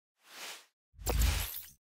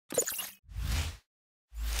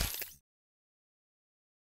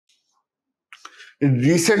In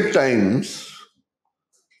recent times,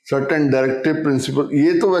 certain directive principle,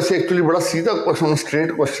 ये तो वैसे एक्चुअली बड़ा सीधा क्वेश्चन,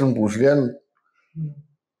 स्ट्रेट क्वेश्चन पूछ लिया.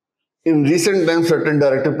 In recent times, certain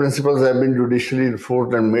directive principles have been judicially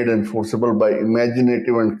enforced and made enforceable by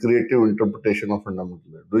imaginative and creative interpretation of fundamental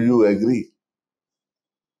law. Do you agree?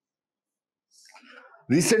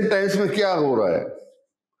 Recent times में क्या हो रहा है?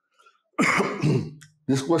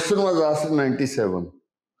 This question was asked in 97.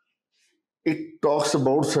 It talks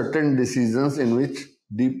about certain decisions in which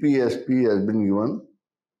DPSP has been given,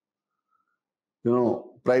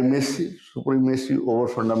 primacy, supremacy over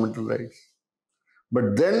fundamental rights.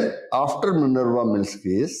 But then after Minerva Mills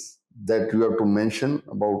case, that you have to mention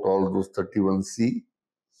about all those 31C,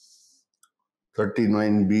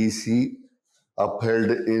 39BC upheld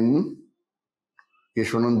in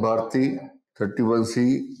Keshwanand Bharti,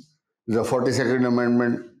 31C, the 42nd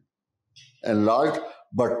Amendment enlarged,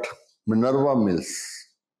 but Minerva Mills.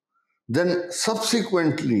 Then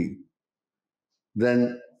subsequently,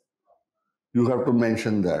 then you have to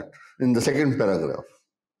mention that in the second paragraph.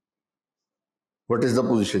 What is the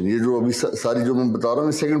position? ये जो अभी सारी जो मैं बता रहा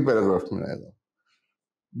हूँ second paragraph में आएगा.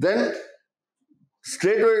 Then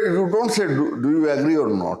straight away you don't say do you agree or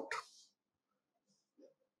not.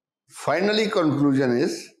 Finally, conclusion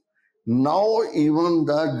is now even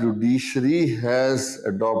the judiciary has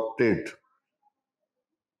adopted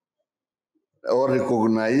or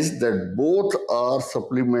recognized that both are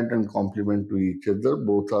supplement and complement to each other,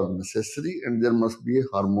 both are necessary, and there must be a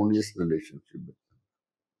harmonious relationship.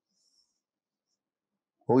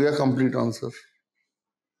 हो गया complete answer.